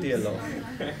 $2.50 a loaf.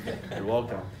 You're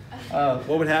welcome.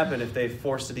 What would happen if they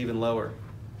forced it even lower?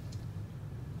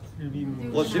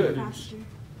 Let's do it.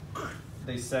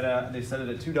 They set it at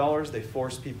 $2. They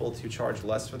force people to charge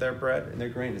less for their bread and their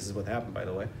grain. This is what happened, by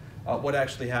the way. What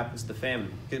actually happens to the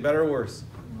famine? Get better or worse?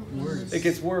 Worse. It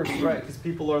gets worse, right? Because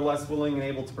people are less willing and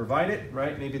able to provide it,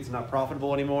 right? Maybe it's not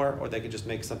profitable anymore, or they could just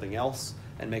make something else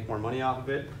and make more money off of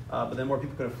it. But then more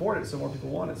people could afford it, so more people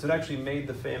want it. So it actually made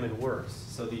the famine worse.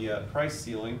 So the price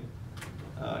ceiling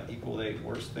equaled a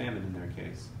worse famine in their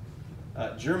case.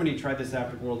 Germany tried this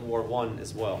after World War I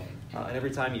as well. And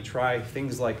every time you try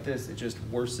things like this, it just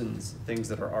worsens things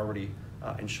that are already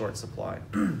in short supply.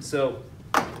 So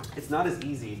it's not as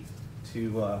easy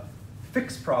to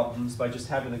fix problems by just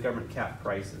having the government cap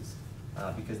prices,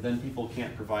 because then people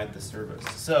can't provide the service.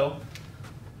 So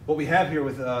what we have here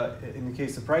with, in the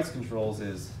case of price controls,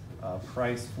 is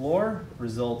price floor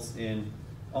results in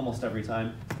almost every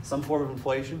time some form of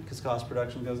inflation because cost of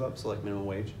production goes up, so like minimum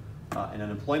wage, and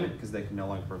unemployment because they can no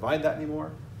longer provide that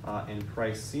anymore, and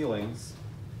price ceilings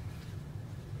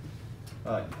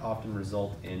often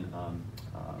result in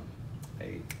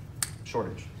a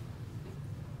shortage.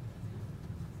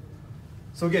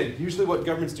 So again, usually what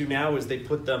governments do now is they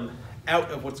put them out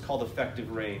of what's called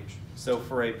effective range. So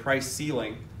for a price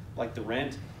ceiling, like the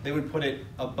rent, they would put it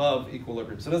above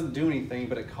equilibrium. So it doesn't do anything,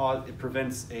 but it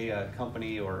prevents a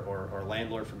company or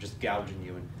landlord from just gouging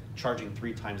you and charging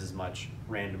 3 times as much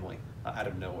randomly out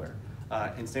of nowhere.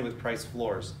 And same with price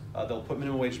floors. They'll put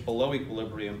minimum wage below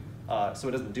equilibrium, so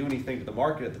it doesn't do anything to the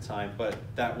market at the time, but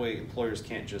that way employers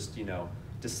can't just,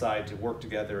 decide to work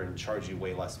together and charge you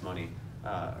way less money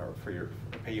or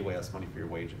pay you way less money for your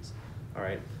wages. All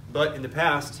right. But in the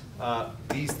past,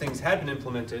 these things had been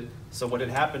implemented. So what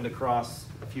had happened across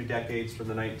a few decades from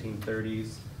the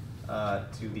 1930s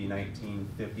to the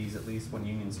 1950s, at least, when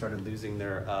unions started losing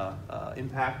their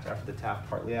impact after the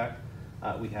Taft-Hartley Act,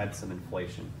 we had some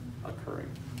inflation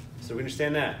occurring. So we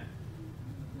understand that.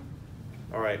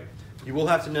 All right. You will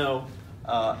have to know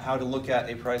how to look at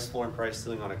a price floor and price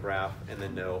ceiling on a graph, and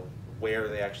then know where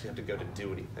they actually have to go to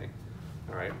do anything.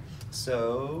 All right.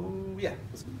 So yeah,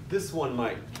 this one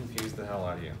might confuse the hell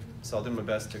out of you. So I'll do my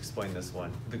best to explain this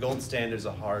one. The gold standard is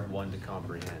a hard one to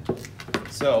comprehend.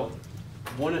 So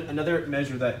another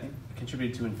measure that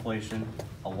contributed to inflation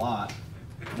a lot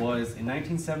was in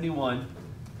 1971,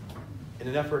 in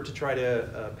an effort to try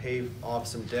to pay off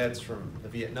some debts from the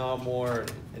Vietnam War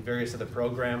and various other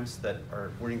programs that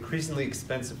were increasingly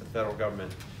expensive for the federal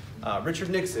government. Richard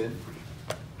Nixon,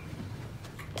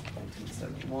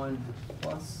 1971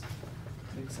 plus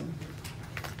Nixon,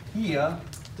 he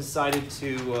decided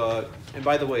to, and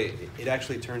by the way, it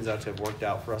actually turns out to have worked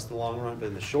out for us in the long run, but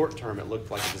in the short term it looked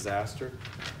like a disaster.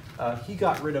 He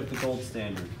got rid of the gold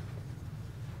standard,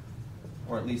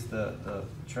 or at least the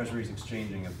Treasury's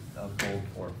exchanging of gold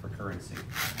for currency.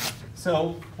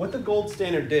 So what the gold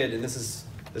standard did, and this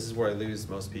is where I lose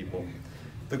most people,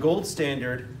 the gold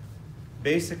standard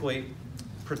basically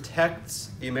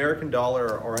protects the American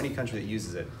dollar, or any country that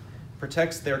uses it,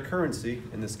 protects their currency,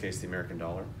 in this case the American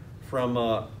dollar,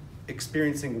 from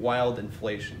experiencing wild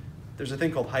inflation. There's a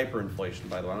thing called hyperinflation,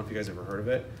 by the way. I don't know if you guys ever heard of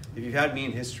it. If you've had me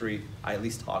in history, I at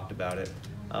least talked about it.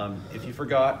 If you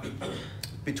forgot,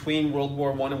 between World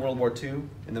War I and World War II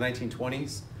in the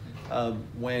 1920s,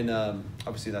 when,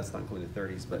 obviously that's not including the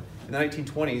 30s, but in the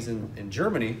 1920s in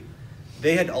Germany,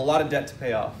 they had a lot of debt to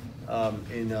pay off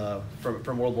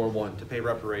from World War I to pay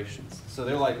reparations. So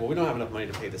they're like, well, we don't have enough money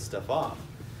to pay this stuff off.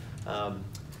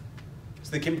 So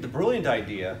they came up with the brilliant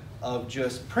idea of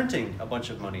just printing a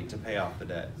bunch of money to pay off the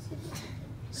debt.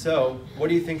 So what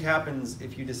do you think happens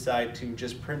if you decide to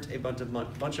just print a bunch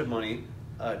of money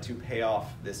to pay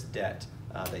off this debt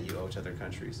that you owe to other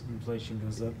countries? Inflation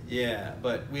goes up. Yeah,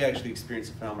 but we actually experience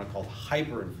a phenomenon called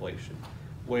hyperinflation,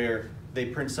 where they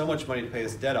print so much money to pay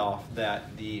this debt off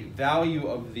that the value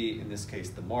of in this case,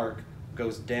 the mark,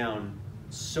 goes down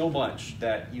so much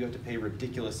that you have to pay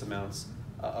ridiculous amounts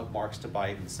of marks to buy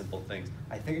even simple things.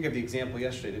 I think I gave the example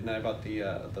yesterday, didn't I, about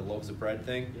the loaves of bread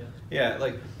thing? Yeah. Yeah,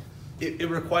 like it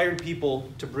required people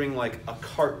to bring like a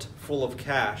cart full of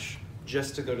cash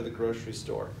just to go to the grocery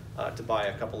store to buy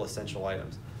a couple essential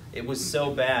items. It was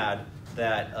so bad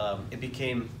that it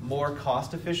became more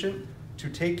cost efficient to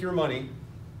take your money,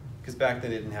 because back then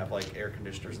they didn't have like air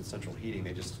conditioners and central heating.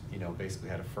 They just, basically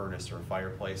had a furnace or a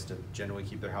fireplace to generally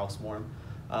keep their house warm.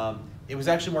 It was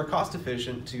actually more cost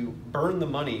efficient to burn the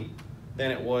money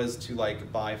than it was to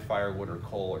like buy firewood or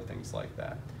coal or things like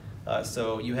that.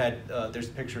 So you had, there's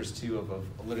pictures too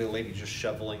of literally a lady just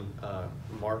shoveling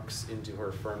marks into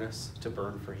her furnace to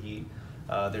burn for heat.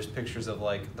 There's pictures of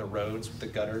like the roads with the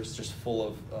gutters just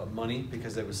full of money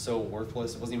because it was so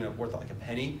worthless. It wasn't even worth like a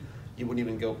penny. You wouldn't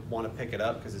even go want to pick it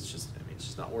up because it's just, I mean, it's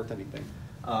just not worth anything.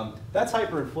 That's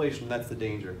hyperinflation. That's the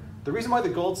danger. The reason why the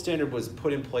gold standard was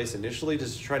put in place initially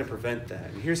is to try to prevent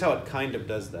that. And here's how it kind of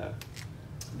does that.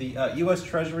 The U.S.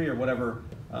 Treasury or whatever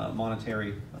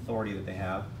monetary authority that they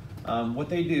have, what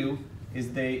they do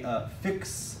is they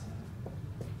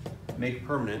make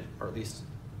permanent, or at least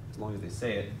as long as they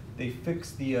say it, they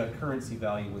fix the currency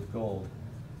value with gold.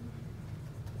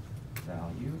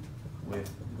 Value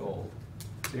with gold.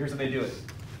 So here's how they do it.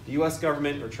 The U.S.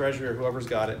 government or Treasury or whoever's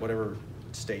got it, whatever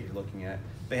state you're looking at,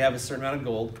 they have a certain amount of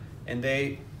gold, and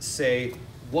they say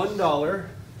 $1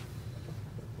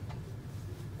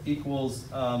 equals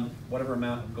whatever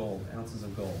amount of gold, ounces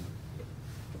of gold.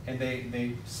 And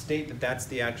they state that that's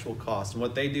the actual cost. And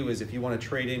what they do is if you want to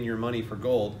trade in your money for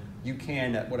gold, you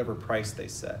can at whatever price they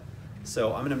set. So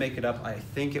I'm going to make it up. I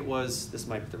think it was, this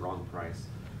might be the wrong price,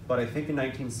 but I think in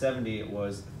 1970 it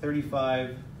was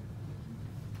 35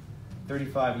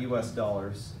 US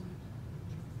dollars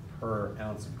per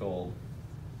ounce of gold.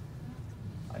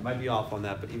 I might be off on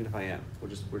that, but even if I am, we're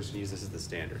just going to use this as the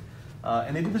standard.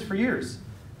 And they did this for years.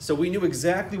 So we knew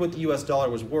exactly what the US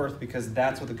dollar was worth because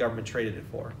that's what the government traded it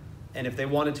for. And if they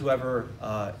wanted to ever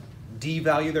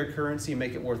devalue their currency and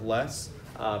make it worth less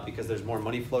because there's more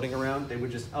money floating around, they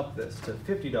would just up this to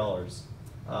 $50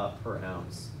 per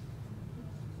ounce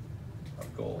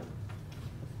of gold.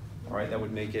 All right, that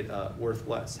would make it worth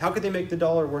less. How could they make the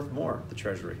dollar worth more, the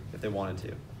Treasury, if they wanted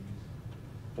to?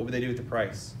 What would they do with the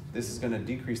price? This is going to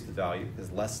decrease the value.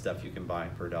 There's less stuff you can buy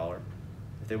per dollar.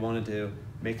 If they wanted to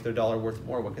make their dollar worth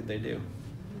more, what could they do?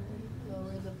 Lower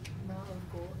the amount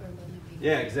of gold or let it be.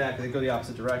 Yeah, exactly. They go the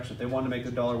opposite direction. If they wanted to make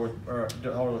the dollar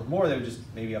worth more, they would just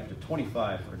maybe up to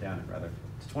 25, or down it rather,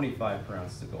 to 25 per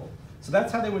ounce of gold. So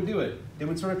that's how they would do it. They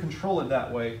would sort of control it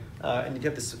that way, and you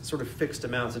get this sort of fixed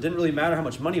amount. So it didn't really matter how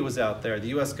much money was out there. The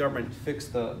U.S. government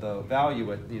fixed the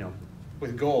value at,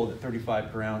 with gold at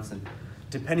 35 per ounce, and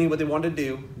depending on what they wanted to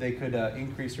do, they could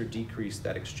increase or decrease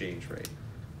that exchange rate.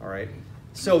 All right.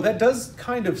 So that does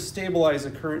kind of stabilize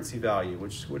a currency value,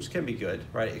 which can be good,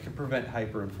 right? It can prevent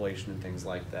hyperinflation and things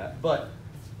like that. But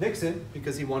Nixon,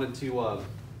 because he wanted to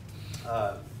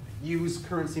use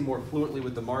currency more fluently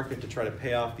with the market to try to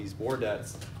pay off these war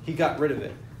debts, he got rid of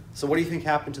it. So what do you think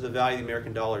happened to the value of the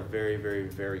American dollar very, very,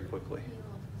 very quickly? He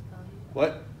lost its value.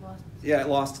 What? Lost its Yeah, it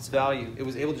lost its value. It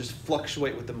was able to just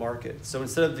fluctuate with the market. So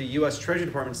instead of the U.S. Treasury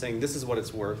Department saying this is what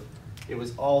it's worth, it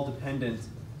was all dependent.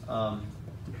 I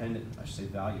should say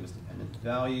value was dependent.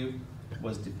 Value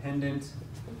was dependent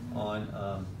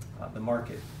on the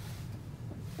market.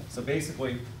 So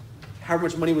basically, how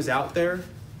much money was out there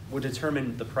would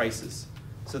determine the prices.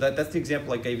 So that's the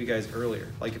example I gave you guys earlier.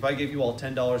 Like if I gave you all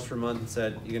 $10 per month and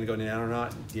said, you're gonna go in and out or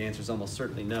not, the answer is almost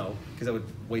certainly no, because that would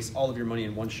waste all of your money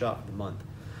in one shot for the month.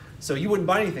 So you wouldn't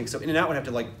buy anything, so In and Out would have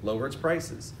to like lower its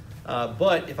prices.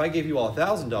 But if I gave you all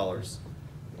 $1,000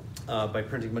 by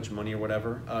printing a bunch of money or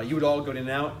whatever, you would all go to In and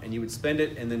Out and you would spend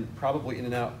it, and then probably In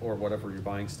and Out or whatever you're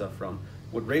buying stuff from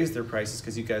would raise their prices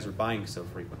because you guys are buying so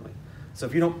frequently. So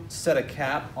if you don't set a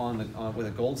cap with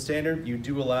a gold standard, you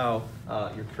do allow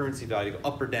your currency value to go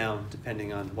up or down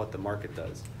depending on what the market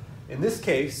does. In this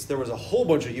case, there was a whole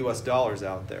bunch of US dollars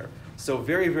out there. So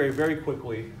very, very, very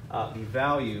quickly, the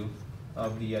value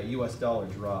of the US dollar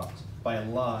dropped by a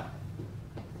lot.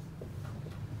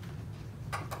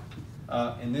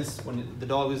 And this, when the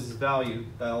dollar loses value,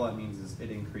 all that means is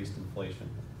it increased inflation.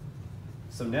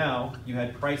 So now you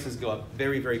had prices go up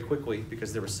very, very quickly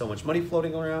because there was so much money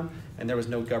floating around and there was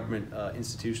no government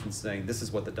institutions saying this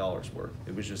is what the dollar's worth.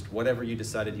 It was just whatever you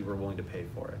decided you were willing to pay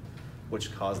for it,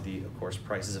 which caused the, of course,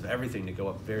 prices of everything to go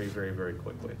up very, very, very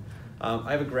quickly.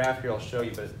 I have a graph here I'll show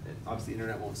you, but obviously the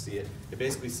internet won't see it. It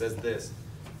basically says this.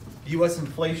 U.S.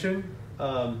 inflation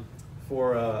from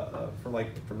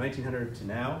 1900 to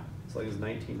now. So like this is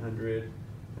 1900,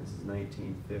 this is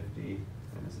 1950,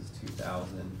 and this is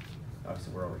 2000.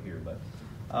 Obviously we're over here, but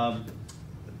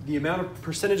the amount of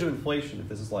percentage of inflation, if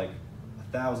this is like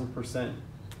 1,000%,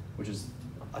 which is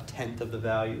a tenth of the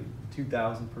value,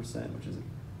 2,000%, which is a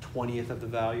 20th of the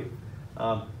value.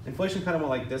 Inflation kind of went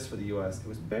like this for the US. It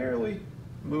was barely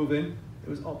moving. It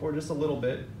was upward just a little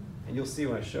bit, and you'll see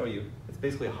when I show you. It's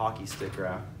basically a hockey stick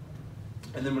graph.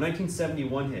 And then when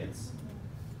 1971 hits,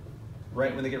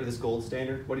 right when they get rid of this gold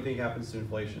standard, what do you think happens to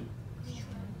inflation?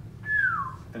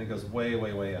 And it goes way,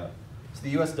 way, way up. So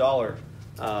the US dollar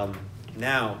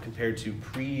now, compared to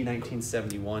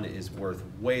pre-1971, is worth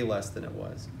way less than it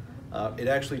was. It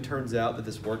actually turns out that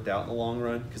this worked out in the long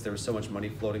run because there was so much money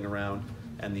floating around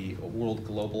and the world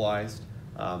globalized,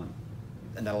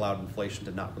 and that allowed inflation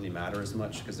to not really matter as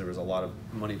much because there was a lot of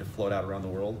money to float out around the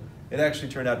world. It actually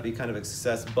turned out to be kind of a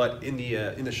success, but in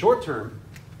the short term,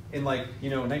 in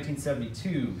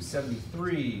 1972,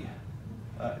 73,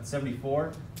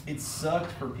 74, it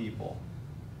sucked for people.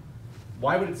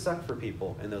 Why would it suck for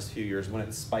people in those few years when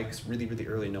it spikes really, really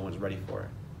early and no one's ready for it?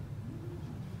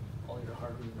 All your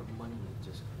hard-earned money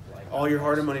just like All your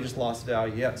hard-earned money just lost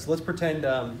value. Yeah. So let's pretend,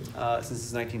 since this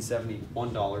is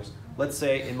 1971 dollars, let's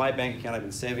say in my bank account I've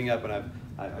been saving up and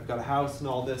I've got a house and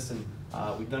all this, and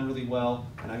we've done really well,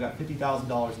 and I've got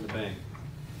 $50,000 in the bank.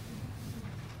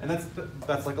 And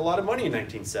that's like a lot of money in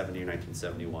 1970 or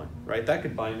 1971, right? That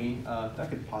could buy me, that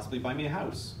could possibly buy me a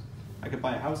house. I could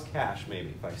buy a house cash maybe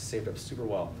if I saved up super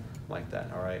well like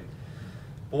that, all right?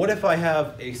 But what if I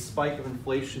have a spike of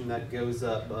inflation that goes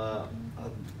up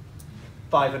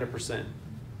 500%?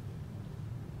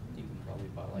 You can probably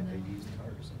buy like a used car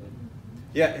or something.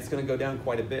 Yeah, it's going to go down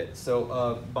quite a bit. So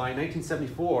by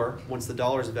 1974, once the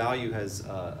dollar's value has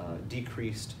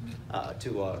decreased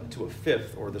to a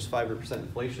fifth, or there's 500%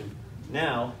 inflation,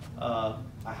 now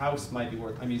a house might be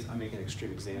worth, I'm making an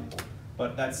extreme example,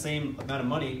 but that same amount of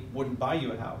money wouldn't buy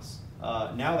you a house.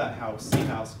 Now that same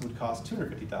house would cost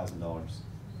 $250,000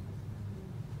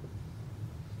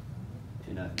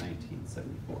 in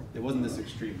 1974. It wasn't this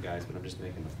extreme, guys, but I'm just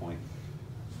making the point.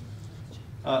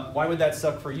 Why would that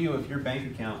suck for you if your bank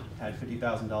account had $50,000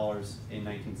 in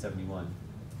 1971?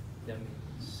 That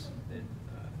means that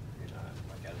you're not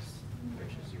like as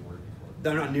rich as you were before.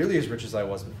 They're not nearly as rich as I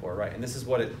was before, right? And this is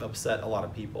what it upset a lot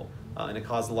of people. And it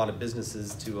caused a lot of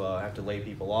businesses to have to lay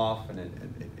people off, and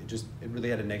it really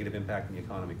had a negative impact on the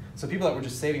economy. So people that were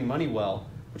just saving money well,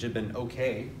 which had been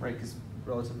okay, right, because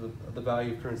relative to the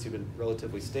value of currency had been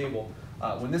relatively stable,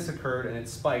 when this occurred and it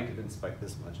spiked, it didn't spike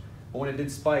this much. But when it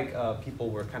did spike,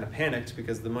 people were kind of panicked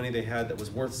because the money they had that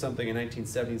was worth something in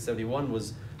 1970 and 71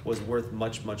 was worth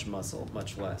much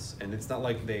less. And it's not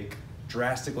like they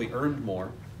drastically earned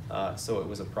more, so it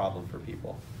was a problem for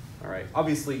people. All right.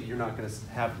 Obviously, you're not going to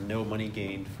have no money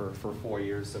gained for 4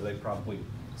 years, so they probably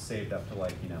saved up to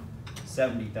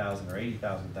 $70,000 or $80,000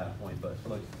 at that point. But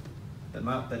look, the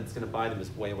amount that it's going to buy them is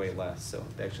way less, so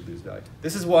they actually lose value.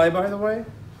 This is why, by the way,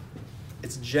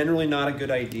 it's generally not a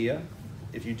good idea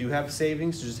if you do have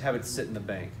savings to just have it sit in the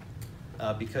bank,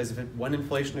 because when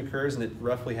inflation occurs, and it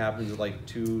roughly happens at like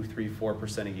 2, 3,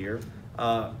 4% a year,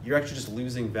 you're actually just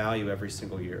losing value every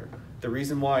single year. The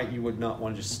reason why you would not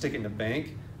want to just stick it in a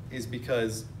bank is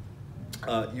because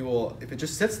if it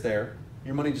just sits there,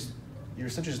 you're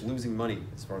essentially just losing money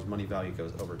as far as money value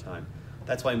goes over time.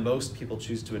 That's why most people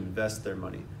choose to invest their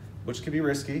money, which can be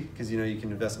risky because you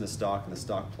can invest in a stock and the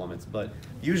stock plummets. But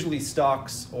usually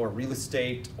stocks or real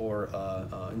estate or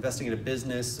investing in a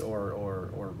business or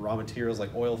raw materials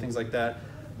like oil, things like that,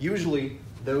 usually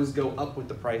those go up with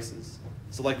the prices.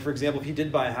 So like, for example, if he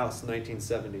did buy a house in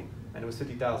 1970 and it was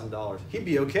 $50,000, he'd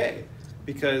be okay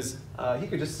because he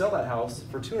could just sell that house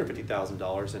for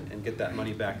 $250,000 and get that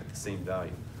money back at the same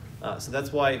value. So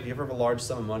that's why if you ever have a large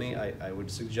sum of money, I would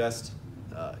suggest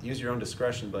use your own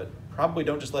discretion, but probably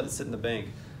don't just let it sit in the bank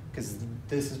because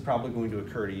this is probably going to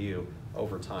occur to you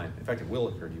over time. In fact, it will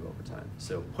occur to you over time.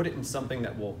 So put it in something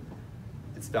that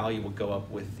its value will go up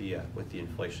with the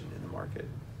inflation in the market.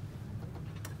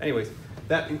 Anyways,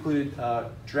 that included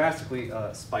drastically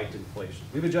spiked inflation.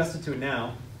 We've adjusted to it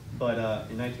now, but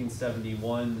in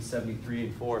 1971, 73,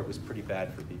 and 4, it was pretty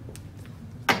bad for people.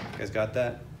 You guys got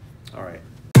that? All right.